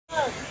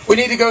We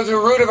need to go to the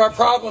root of our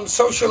problems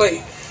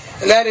socially.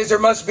 And that is, there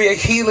must be a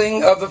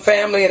healing of the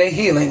family and a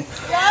healing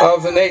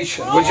of the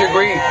nation. Would you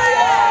agree?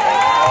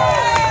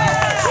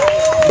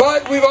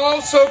 But we've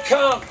also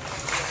come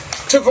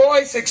to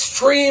voice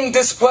extreme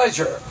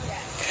displeasure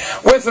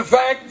with the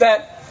fact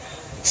that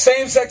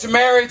same-sex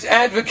marriage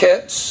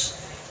advocates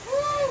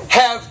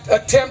have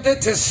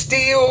attempted to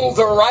steal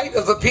the right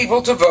of the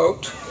people to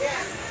vote.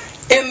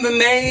 In the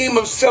name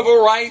of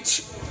civil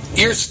rights,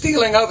 you're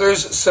stealing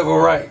others' civil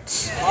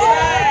rights.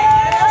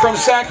 From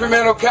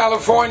Sacramento,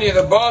 California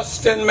to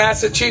Boston,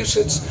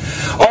 Massachusetts,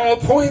 all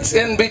points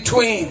in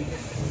between.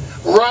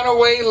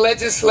 Runaway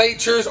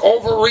legislatures,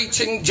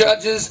 overreaching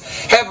judges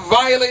have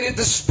violated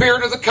the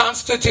spirit of the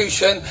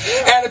Constitution and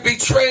have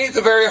betrayed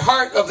the very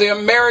heart of the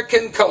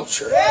American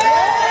culture.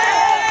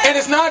 And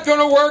it's not going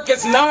to work.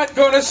 It's not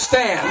going to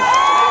stand.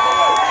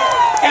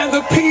 And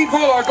the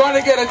people are going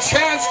to get a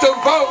chance to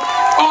vote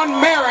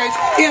on marriage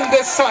in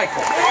this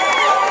cycle.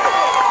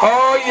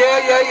 Oh,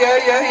 yeah.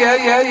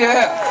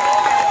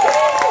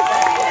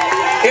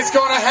 It's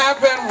going to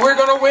happen. We're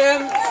going to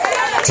win.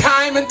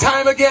 Time and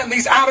time again,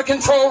 these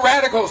out-of-control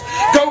radicals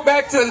go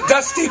back to the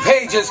dusty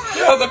pages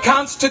of the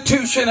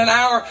Constitution and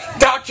our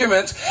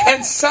documents,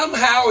 and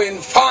somehow in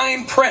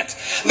fine print,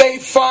 they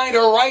find a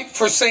right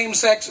for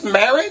same-sex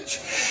marriage.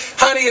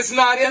 Honey, it's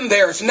not in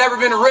there. It's never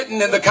been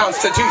written in the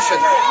Constitution.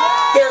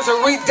 There's a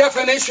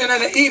redefinition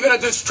and even a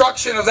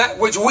destruction of that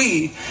which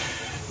we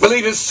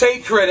believe is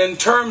sacred in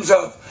terms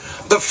of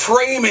the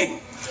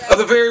framing of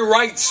the very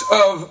rights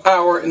of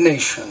our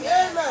nation.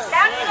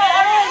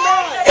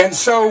 And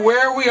so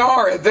where we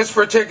are at this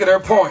particular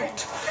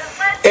point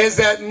is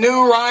that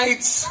new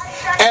rights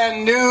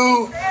and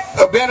new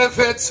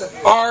benefits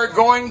are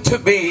going to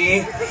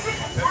be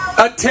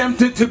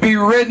attempted to be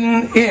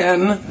written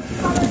in,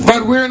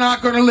 but we're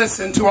not going to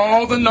listen to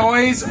all the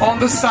noise on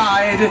the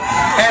side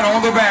and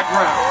on the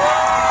background.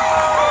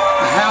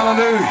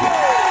 Hallelujah.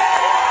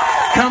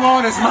 Come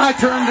on, it's my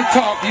turn to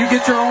talk. You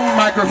get your own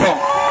microphone.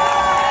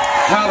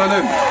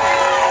 Hallelujah.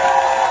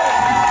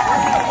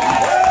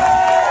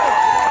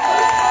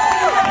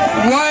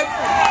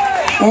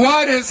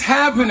 What is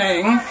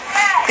happening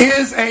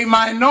is a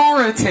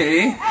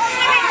minority,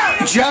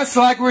 just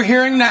like we're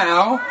hearing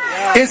now,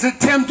 is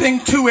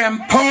attempting to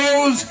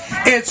impose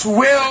its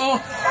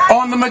will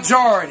on the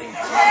majority.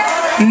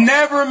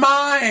 Never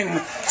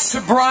mind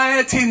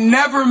sobriety,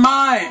 never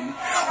mind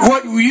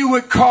what you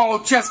would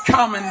call just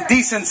common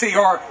decency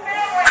or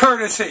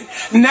courtesy.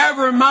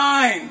 Never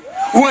mind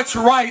what's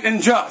right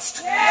and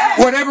just.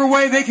 Whatever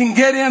way they can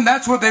get in,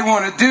 that's what they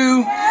want to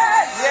do.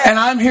 And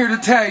I'm here to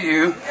tell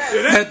you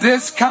that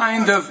this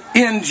kind of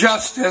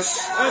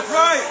injustice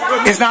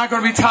is not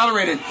going to be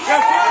tolerated.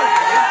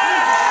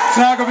 It's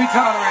not going to be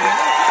tolerated.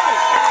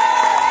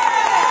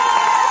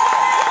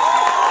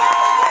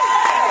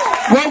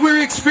 What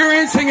we're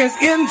experiencing is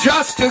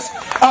injustice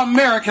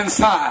American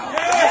style.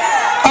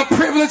 A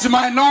privileged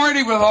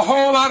minority with a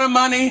whole lot of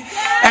money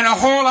and a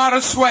whole lot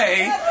of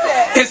sway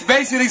is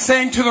basically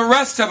saying to the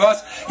rest of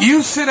us,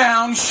 you sit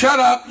down, shut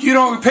up,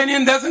 your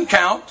opinion doesn't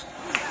count.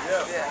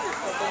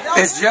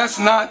 It's just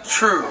not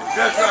true.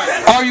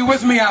 Are you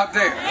with me out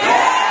there?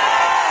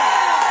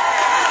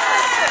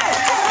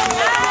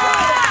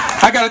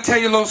 I got to tell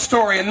you a little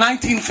story. In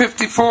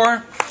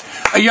 1954,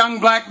 a young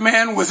black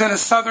man was in a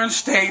southern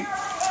state.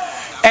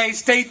 A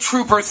state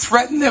trooper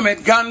threatened him at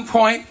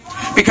gunpoint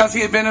because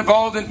he had been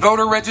involved in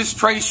voter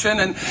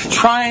registration and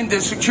trying to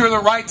secure the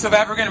rights of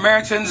African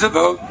Americans to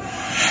vote.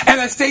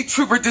 And the state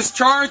trooper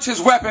discharged his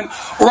weapon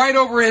right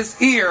over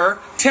his ear,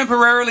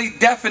 temporarily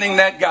deafening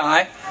that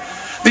guy.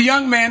 The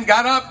young man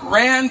got up,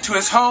 ran to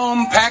his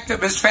home, packed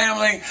up his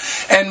family,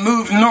 and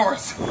moved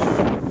north.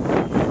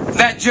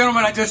 That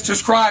gentleman I just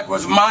described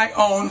was my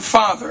own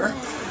father.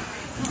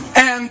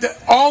 And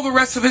all the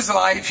rest of his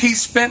life, he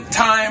spent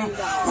time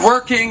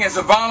working as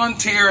a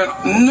volunteer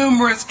in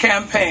numerous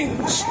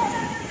campaigns.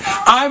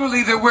 I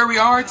believe that where we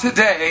are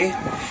today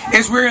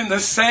is we're in the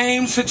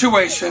same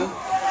situation,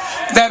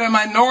 that a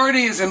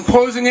minority is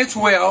imposing its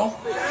will.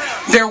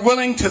 They're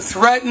willing to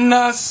threaten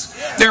us.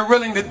 They're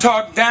willing to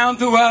talk down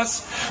to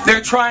us.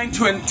 They're trying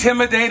to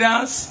intimidate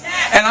us.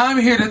 And I'm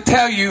here to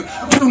tell you,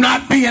 do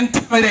not be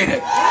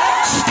intimidated.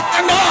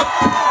 Stand up!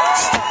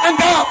 Stand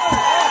up!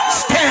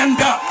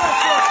 Stand up!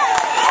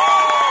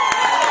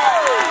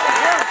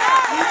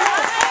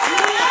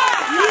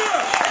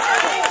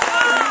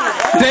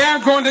 They're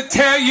going to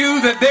tell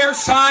you that their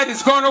side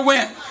is going to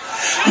win.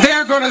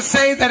 They're going to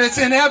say that it's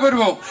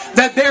inevitable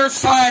that their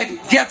side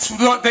gets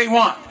what they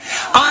want.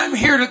 I'm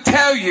here to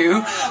tell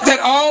you that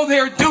all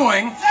they're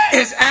doing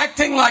is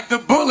acting like the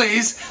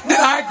bullies that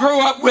I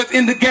grew up with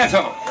in the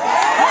ghetto.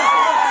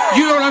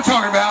 You know what I'm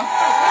talking about.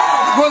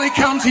 The bully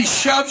comes, he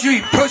shoves you,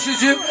 he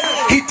pushes you,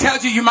 he tells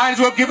you you might as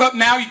well give up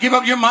now, you give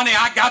up your money,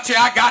 I got you,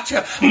 I got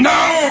you.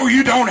 No, you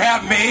don't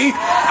have me.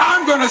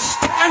 I'm going to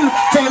stand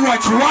for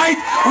what's right.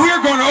 We're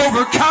going to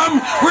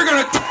overcome. We're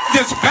going to take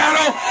this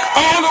battle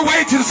all the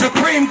way to the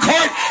Supreme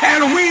Court,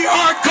 and we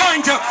are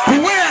going to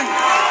win.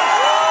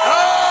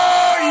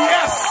 Oh,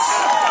 yes,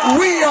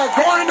 we are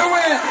going to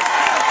win.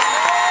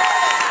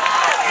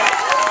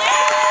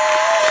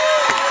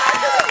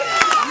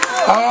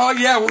 Oh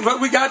yeah, what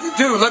we got to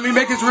do, let me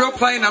make this real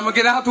plain, I'm going to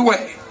get out the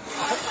way.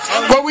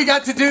 What we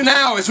got to do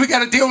now is we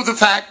got to deal with the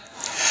fact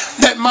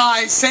that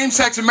my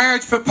same-sex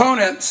marriage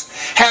proponents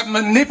have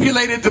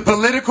manipulated the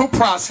political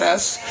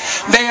process.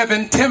 They have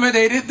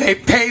intimidated,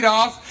 they've paid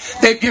off,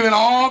 they've given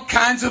all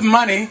kinds of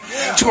money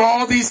to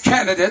all these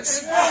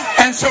candidates.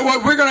 And so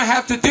what we're going to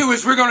have to do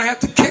is we're going to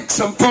have to kick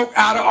some folk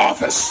out of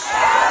office.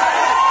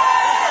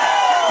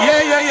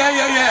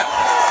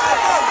 Yeah.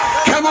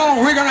 Come on,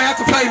 we're going to have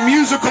to play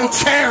musical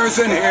chairs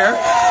in here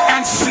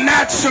and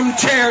snatch some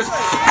chairs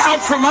out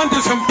from under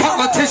some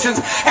politicians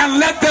and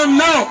let them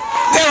know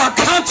there are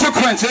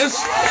consequences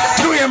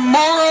to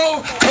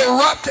immoral,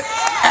 corrupt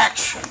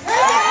action.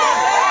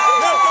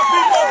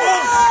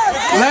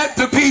 Let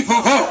the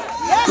people vote.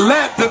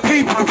 Let the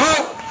people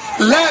vote.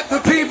 Let the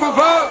people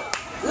vote.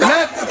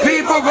 Let the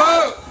people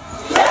vote.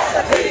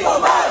 Let the people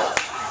vote.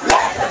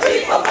 Let the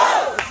people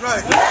vote.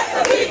 Let the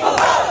people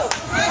vote.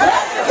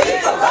 Let the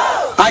people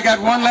vote. I got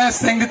one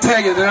last thing to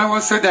tell you, then I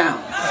want to sit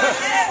down.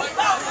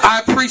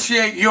 I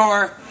appreciate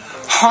your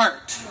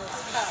heart.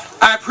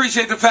 I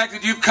appreciate the fact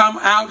that you've come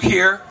out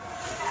here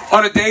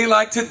on a day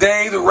like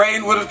today. The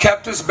rain would have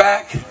kept us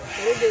back.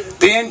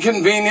 The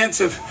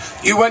inconvenience if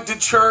you went to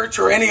church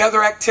or any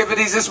other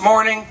activities this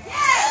morning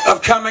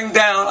of coming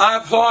down. I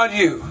applaud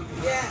you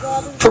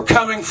for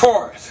coming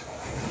forth.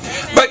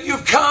 But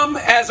you've come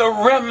as a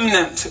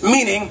remnant,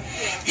 meaning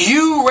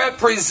you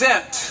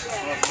represent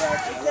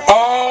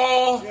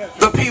all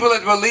the people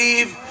that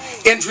believe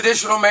in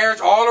traditional marriage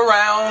all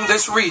around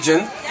this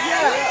region.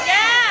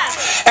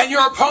 And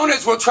your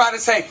opponents will try to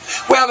say,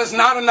 well, it's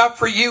not enough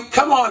for you.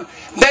 Come on,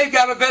 they've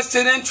got a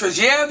vested interest.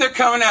 Yeah, they're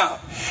coming out.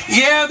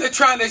 Yeah, they're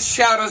trying to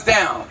shout us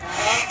down.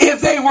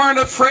 If they weren't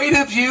afraid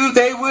of you,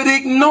 they would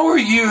ignore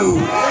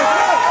you.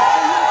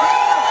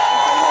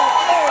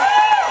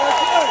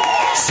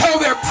 So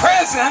their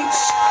presence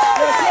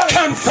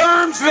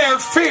confirms their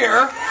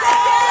fear,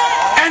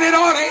 and it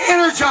ought to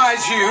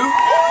energize you.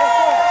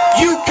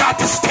 You got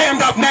to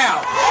stand up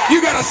now.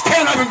 You got to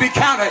stand up and be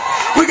counted.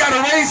 We got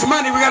to raise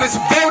money. We got to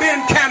vote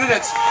in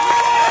candidates.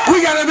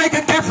 We got to make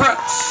a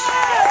difference.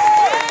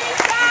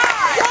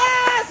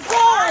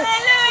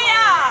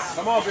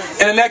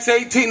 In the next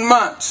 18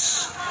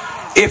 months,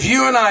 if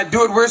you and I do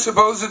what we're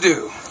supposed to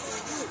do,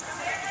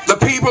 the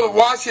people of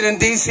Washington,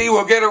 D.C.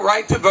 will get a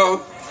right to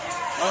vote.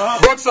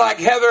 Books like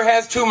Heather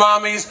Has Two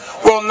Mommies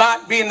will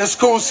not be in the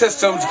school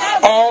systems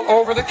all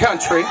over the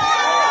country.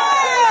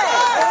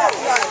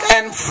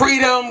 And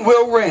freedom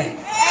will ring.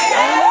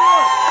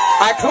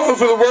 I close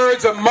with the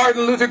words of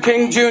Martin Luther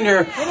King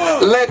Jr.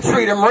 Let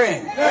freedom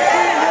ring.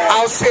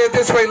 I'll say it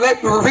this way. Let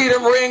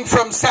freedom ring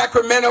from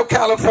Sacramento,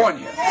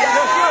 California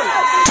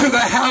to the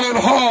hallowed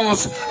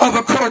halls of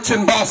the courts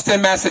in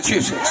Boston,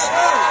 Massachusetts.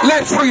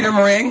 Let freedom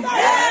ring.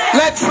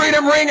 Let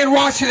freedom ring in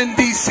Washington,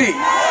 D.C.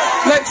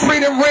 Let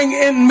freedom ring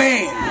in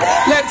Maine.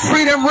 Let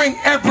freedom ring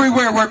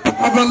everywhere where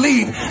people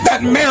believe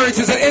that marriage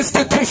is an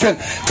institution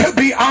to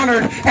be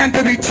honored and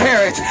to be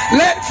cherished.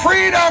 Let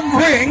freedom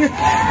ring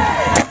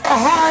to the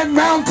high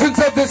mountains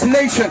of this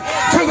nation,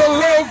 to the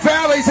low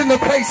valleys and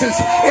the places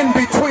in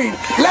between.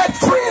 Let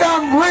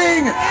freedom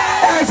ring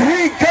as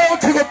we go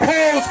to the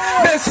polls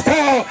this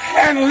fall,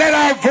 and let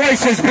our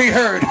voices be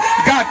heard.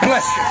 God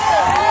bless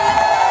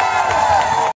you.